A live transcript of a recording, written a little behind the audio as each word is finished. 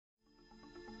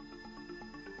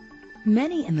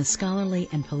Many in the scholarly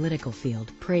and political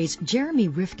field praise Jeremy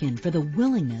Rifkin for the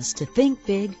willingness to think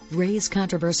big, raise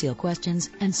controversial questions,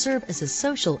 and serve as a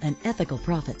social and ethical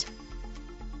prophet.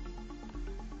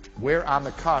 We're on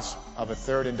the cusp of a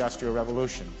third industrial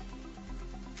revolution.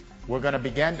 We're going to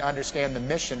begin to understand the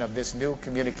mission of this new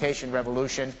communication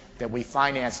revolution that we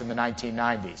financed in the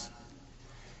 1990s.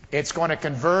 It's going to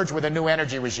converge with a new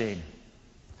energy regime,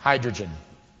 hydrogen.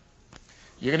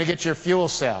 You're going to get your fuel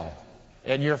cell,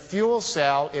 and your fuel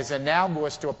cell is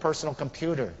analogous to a personal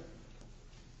computer.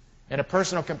 In a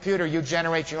personal computer, you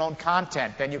generate your own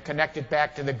content, then you connect it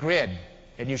back to the grid,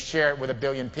 and you share it with 1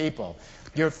 billion people.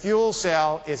 Your fuel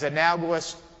cell is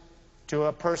analogous to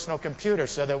a personal computer,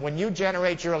 so that when you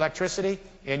generate your electricity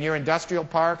in your industrial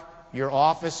park, your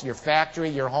office, your factory,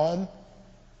 your home,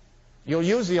 you'll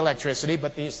use the electricity,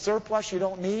 but the surplus you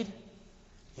don't need,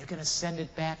 you're going to send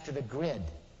it back to the grid.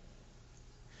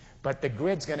 But the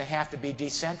grid's going to have to be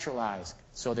decentralized,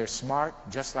 so they're smart,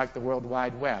 just like the World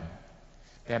Wide Web.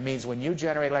 That means when you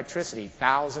generate electricity,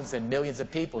 thousands and millions of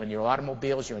people in your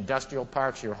automobiles, your industrial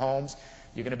parks, your homes,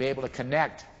 you're going to be able to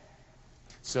connect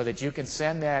so that you can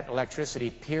send that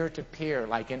electricity peer-to-peer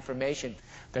like information.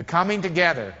 The coming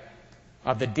together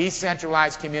of the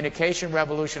decentralized communication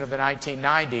revolution of the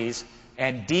 1990s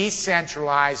and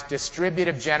decentralized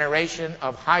distributive generation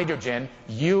of hydrogen,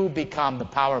 you become the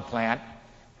power plant.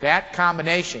 That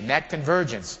combination, that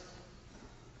convergence,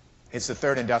 is the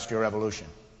third industrial revolution.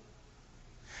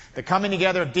 The coming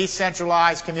together of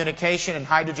decentralized communication and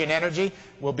hydrogen energy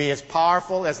will be as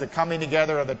powerful as the coming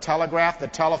together of the telegraph, the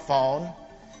telephone,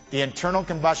 the internal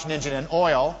combustion engine, and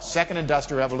oil, second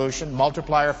industrial revolution,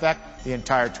 multiplier effect, the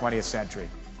entire 20th century.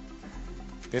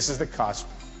 This is the cusp.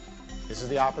 This is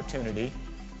the opportunity.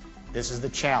 This is the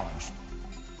challenge.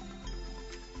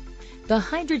 The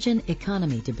hydrogen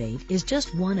economy debate is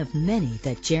just one of many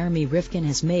that Jeremy Rifkin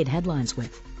has made headlines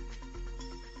with.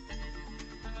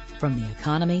 From the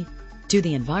economy to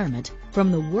the environment,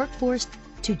 from the workforce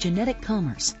to genetic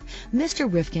commerce,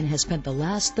 Mr. Rifkin has spent the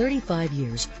last 35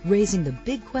 years raising the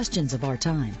big questions of our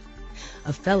time.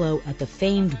 A fellow at the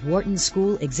famed Wharton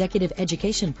School Executive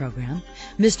Education Program,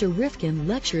 Mr. Rifkin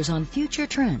lectures on future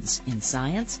trends in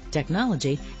science,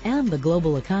 technology, and the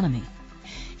global economy.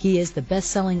 He is the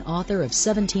best-selling author of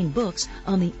 17 books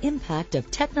on the impact of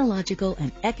technological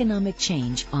and economic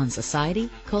change on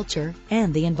society, culture,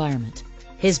 and the environment.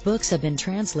 His books have been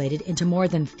translated into more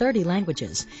than 30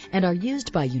 languages and are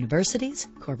used by universities,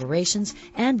 corporations,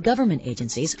 and government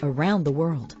agencies around the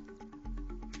world.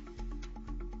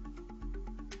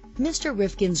 Mr.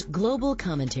 Rifkin's global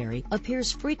commentary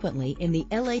appears frequently in the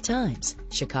LA Times,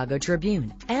 Chicago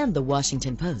Tribune, and the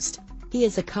Washington Post. He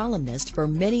is a columnist for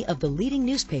many of the leading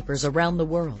newspapers around the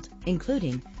world,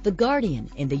 including The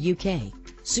Guardian in the UK,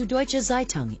 Süddeutsche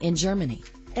Zeitung in Germany,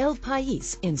 El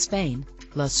País in Spain,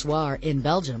 Le Soir in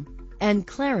Belgium, and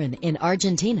Clarín in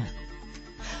Argentina.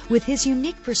 With his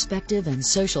unique perspective and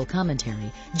social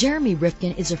commentary, Jeremy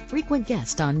Rifkin is a frequent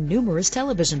guest on numerous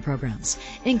television programs,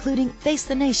 including Face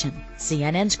the Nation,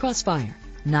 CNN's Crossfire,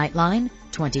 Nightline,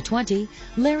 2020,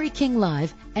 Larry King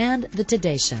Live, and The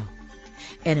Today Show.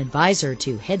 An advisor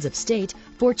to heads of state,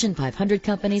 Fortune 500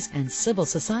 companies, and civil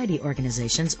society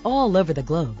organizations all over the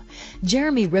globe,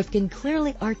 Jeremy Rifkin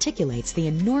clearly articulates the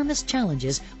enormous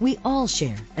challenges we all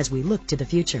share as we look to the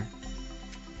future.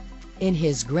 In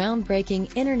his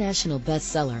groundbreaking international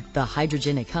bestseller, The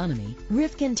Hydrogen Economy,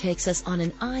 Rifkin takes us on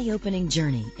an eye-opening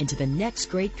journey into the next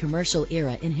great commercial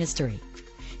era in history.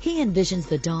 He envisions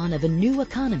the dawn of a new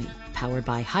economy powered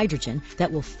by hydrogen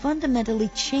that will fundamentally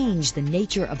change the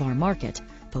nature of our market,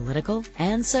 political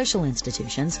and social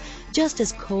institutions, just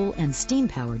as coal and steam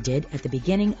power did at the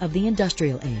beginning of the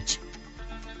industrial age.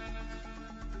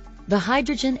 The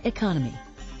hydrogen economy.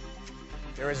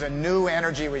 There is a new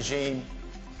energy regime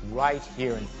right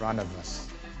here in front of us,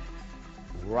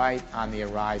 right on the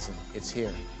horizon. It's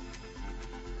here,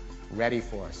 ready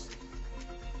for us.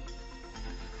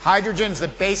 Hydrogen is the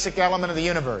basic element of the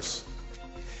universe.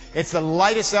 It's the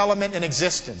lightest element in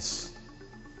existence.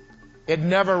 It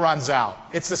never runs out.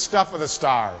 It's the stuff of the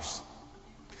stars.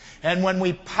 And when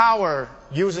we power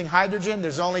using hydrogen,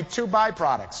 there's only two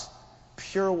byproducts.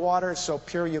 Pure water, so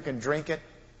pure you can drink it,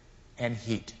 and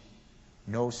heat.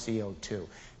 No CO2.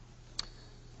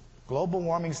 Global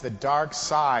warming is the dark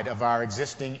side of our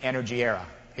existing energy era.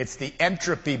 It's the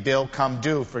entropy bill come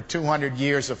due for 200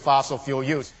 years of fossil fuel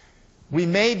use. We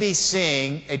may be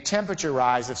seeing a temperature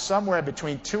rise of somewhere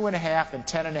between 2.5 and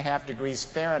 10.5 degrees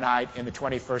Fahrenheit in the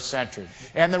 21st century.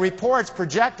 And the reports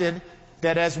projected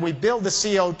that as we build the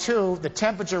CO2, the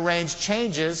temperature range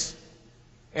changes,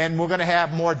 and we're going to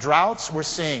have more droughts. We're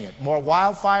seeing it. More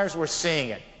wildfires. We're seeing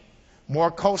it. more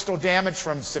coastal damage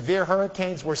from severe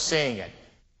hurricanes, we're seeing it.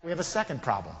 We have a second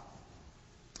problem.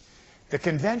 The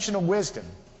conventional wisdom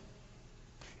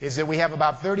is that we have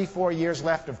about 34 years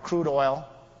left of crude oil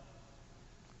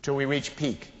till we reach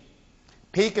peak.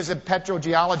 Peak is a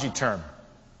petrogeology term.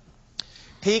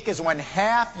 Peak is when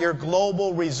half your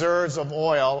global reserves of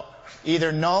oil,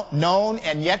 either known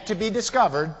and yet to be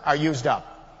discovered, are used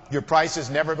up. Your prices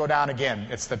never go down again.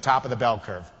 It's the top of the bell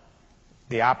curve.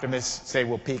 The optimists say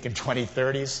we'll peak in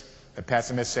 2030s. The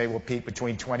pessimists say we'll peak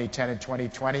between 2010 and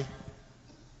 2020.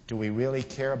 Do we really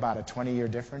care about a 20-year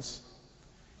difference?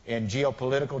 In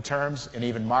geopolitical terms and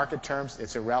even market terms,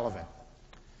 it's irrelevant.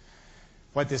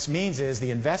 What this means is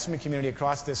the investment community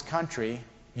across this country,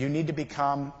 you need to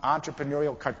become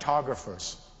entrepreneurial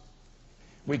cartographers.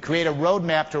 We create a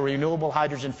roadmap to a renewable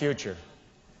hydrogen future.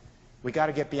 We got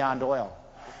to get beyond oil.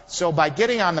 So by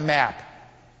getting on the map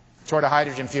toward a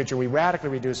hydrogen future, we radically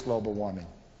reduce global warming.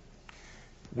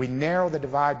 We narrow the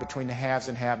divide between the haves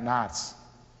and have-nots.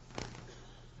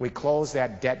 We close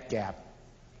that debt gap.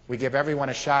 We give everyone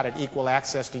a shot at equal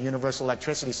access to universal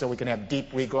electricity so we can have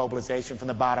deep reglobalization from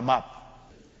the bottom up.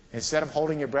 Instead of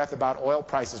holding your breath about oil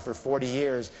prices for 40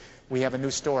 years, we have a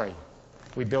new story.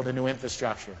 We build a new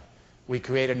infrastructure. We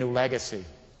create a new legacy.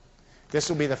 This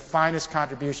will be the finest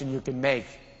contribution you can make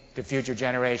to future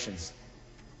generations.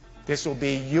 This will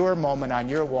be your moment on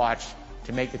your watch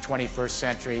to make the 21st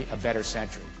century a better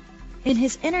century. In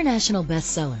his international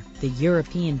bestseller, The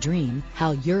European Dream,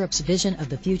 How Europe's Vision of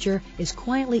the Future is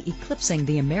Quietly Eclipsing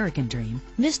the American Dream,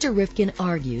 Mr. Rifkin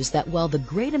argues that while the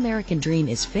great American dream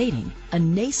is fading, a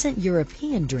nascent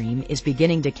European dream is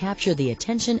beginning to capture the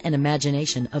attention and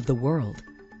imagination of the world.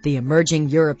 The emerging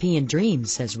European dream,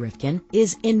 says Rifkin,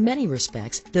 is in many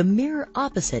respects the mirror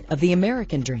opposite of the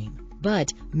American dream,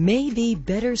 but may be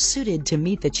better suited to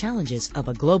meet the challenges of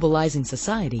a globalizing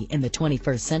society in the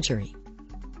 21st century.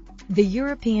 The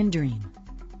European Dream.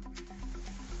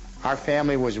 Our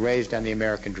family was raised on the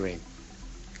American dream.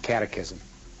 Catechism.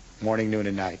 Morning, noon,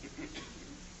 and night.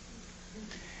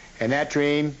 And that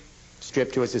dream,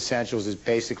 stripped to its essentials, is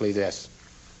basically this.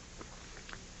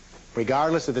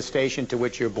 Regardless of the station to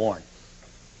which you're born,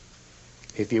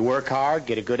 if you work hard,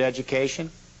 get a good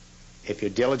education, if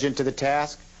you're diligent to the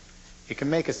task, you can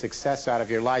make a success out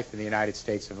of your life in the United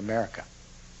States of America.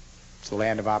 It's the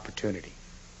land of opportunity.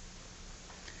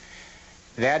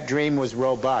 That dream was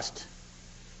robust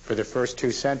for the first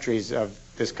 2 centuries of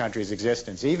this country's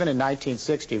existence. Even in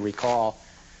 1960, recall,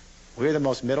 we were the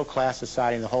most middle-class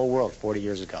society in the whole world 40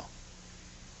 years ago.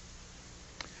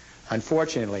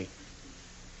 Unfortunately,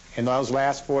 in those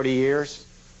last 40 years,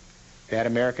 that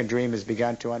American dream has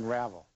begun to unravel.